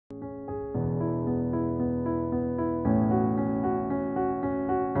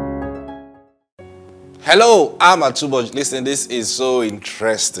Hello, I'm Atubo. Listen, this is so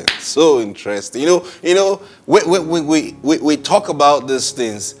interesting. So interesting. We talk about these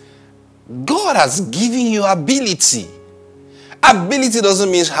things. God has given you ability. Ability doesn't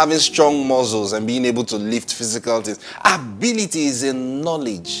mean having strong muscles and being able to lift physical things. Ability is a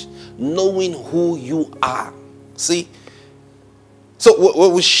knowledge, knowing who you are. See? So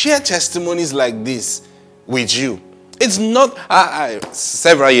when we share testimonies like this with you, it's not,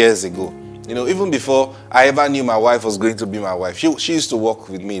 several years ago, even before I ever knew my wife was going to be my wife, she used to work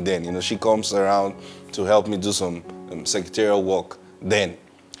with me then. She comes around to help me do some secretarial work then.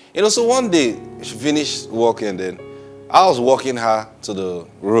 So one day, she finished working then. I was walking her to the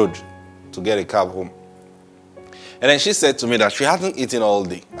road to get a cab home. And then she said to me that she hadn't eaten all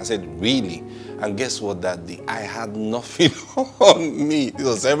day. I said, really? And guess what that day? I had nothing on me. It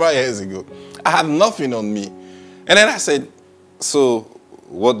was several years ago. I had nothing on me. And then I said, so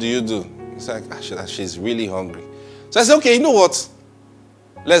what do you do? It's like, she's really hungry. So I said, okay, you know what?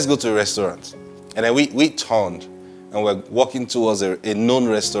 Let's go to a restaurant. And then we turned and we're walking towards a known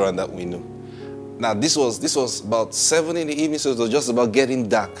restaurant that we know. Now, this was about 7 in the evening, so it was just about getting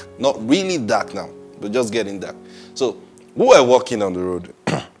dark. Not really dark now, but just getting dark. So we were walking on the road.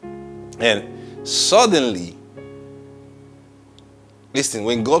 And suddenly, listen,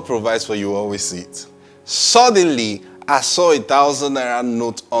 when God provides for you, you always see it. Suddenly, I saw 1,000 naira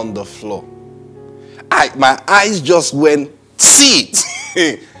note on the floor. My eyes just went, see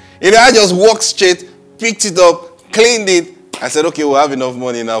it. I just walked straight, picked it up, cleaned it. I said, okay, we'll have enough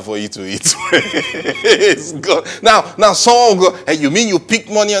money now for you to eat. It's God. Now someone will go, hey, you mean you pick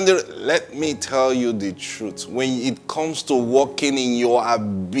money on the... Let me tell you the truth. When it comes to walking in your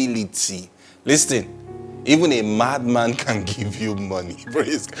ability, listen, even a madman can give you money.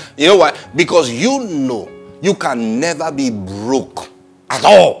 Praise God. You know why? Because you know you can never be broke at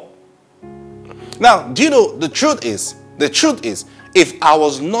all. Now, do you know the truth is, if I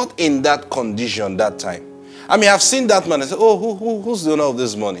was not in that condition that time, I've seen that man and said, oh, who's the owner of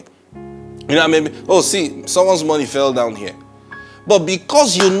this money? Maybe, oh, see, someone's money fell down here. But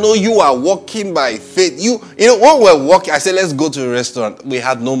because you are walking by faith, when we're walking, I said, let's go to a restaurant. We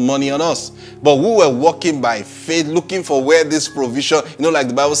had no money on us. But we were walking by faith, looking for where this provision, like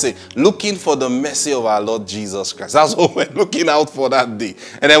the Bible says, looking for the mercy of our Lord Jesus Christ. That's what we're looking out for that day.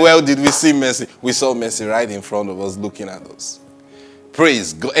 And then where did we see mercy? We saw mercy right in front of us looking at us.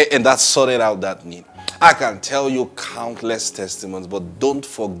 Praise God. And that sorted out that need. I can tell you countless testimonies, but don't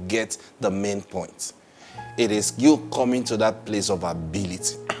forget the main point. It is you coming to that place of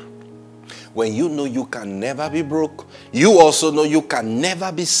ability. When you know you can never be broke, you also know you can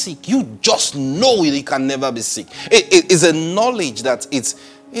never be sick. You just know you can never be sick. It is a knowledge that it's,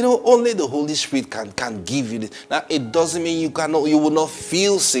 only the Holy Spirit can give you this. Now, it doesn't mean you will not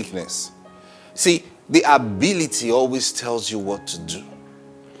feel sickness. See, the ability always tells you what to do.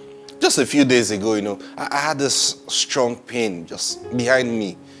 Just a few days ago, I had this strong pain just behind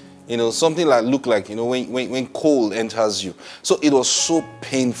me. Something looked like, when cold enters you. So it was so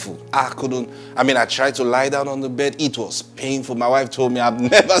painful. I tried to lie down on the bed. It was painful. My wife told me, I've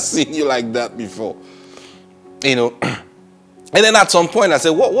never seen you like that before. And then at some point I said,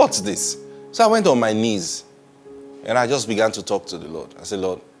 what's this? So I went on my knees and I just began to talk to the Lord. I said,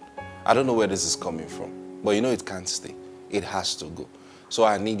 Lord, I don't know where this is coming from, but it can't stay. It has to go. So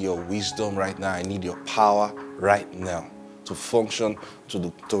I need your wisdom right now. I need your power right now to function to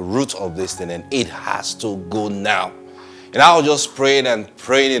the root of this thing. And it has to go now. And I was just praying and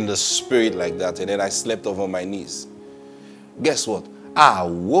praying in the spirit like that. And then I slept off on my knees. Guess what? I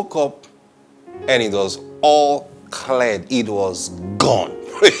woke up and it was all cleared. It was gone.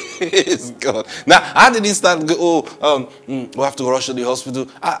 Praise God. Now, how did it start? We have to rush to the hospital.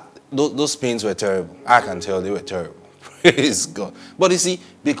 Those pains were terrible. I can tell they were terrible. Praise God. But you see,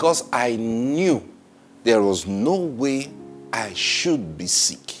 because I knew there was no way I should be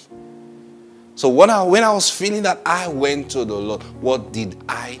sick. So when I was feeling that, I went to the Lord. What did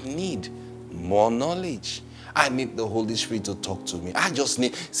I need? More knowledge. I need the Holy Spirit to talk to me. I just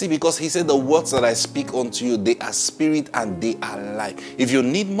need, because he said the words that I speak unto you, they are spirit and they are life. If you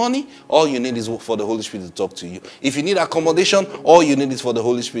need money, all you need is for the Holy Spirit to talk to you. If you need accommodation, all you need is for the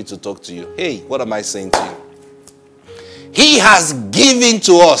Holy Spirit to talk to you. Hey, what am I saying to you? He has given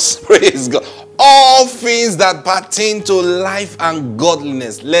to us, praise God, all things that pertain to life and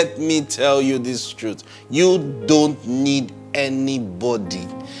godliness. Let me tell you this truth. You don't need anybody.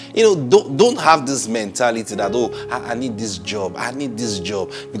 Don't have this mentality that, I need this job. I need this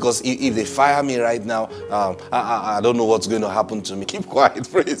job. Because if they fire me right now, I don't know what's going to happen to me. Keep quiet.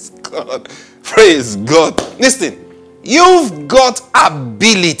 Praise God. Praise God. Listen, you've got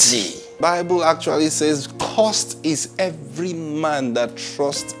ability. Bible actually says, cursed is every man that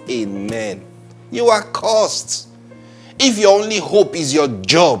trusts in men. You are cursed. If your only hope is your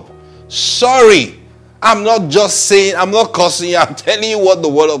job, sorry, I'm not just saying, I'm not cursing you, I'm telling you what the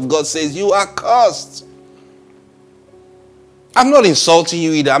word of God says. You are cursed. I'm not insulting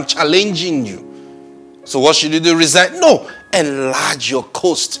you either, I'm challenging you. So what should you do? Resign? No, enlarge your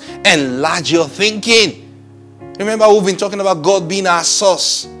coast, enlarge your thinking. Remember, we've been talking about God being our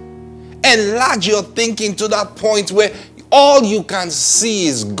source. Enlarge your thinking to that point where all you can see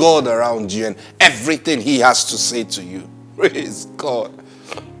is God around you and everything He has to say to you. Praise God.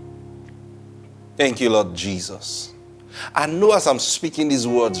 Thank you, Lord Jesus. I know as I'm speaking these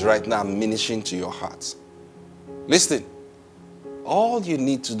words right now, I'm ministering to your heart. Listen, all you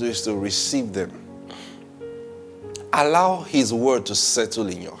need to do is to receive them. Allow His word to settle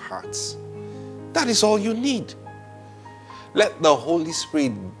in your hearts. That is all you need. Let the Holy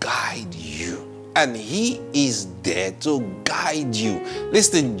Spirit guide you. And He is there to guide you.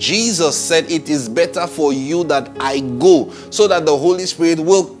 Listen, Jesus said it is better for you that I go so that the Holy Spirit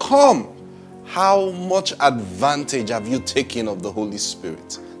will come. How much advantage have you taken of the Holy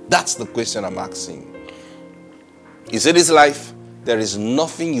Spirit? That's the question I'm asking. You see, this life, there is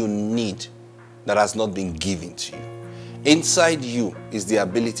nothing you need that has not been given to you. Inside you is the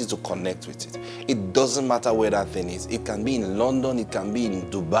ability to connect with it. It doesn't matter where that thing is. It can be in London, it can be in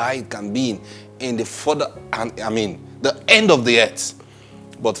Dubai, it can be in the the end of the earth.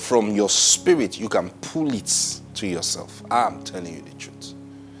 But from your spirit, you can pull it to yourself. I'm telling you the truth.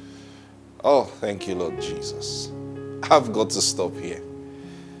 Oh, thank you, Lord Jesus. I've got to stop here.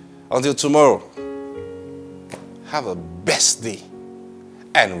 Until tomorrow, have a best day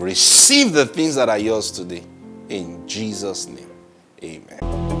and receive the things that are yours today. In Jesus' name, amen.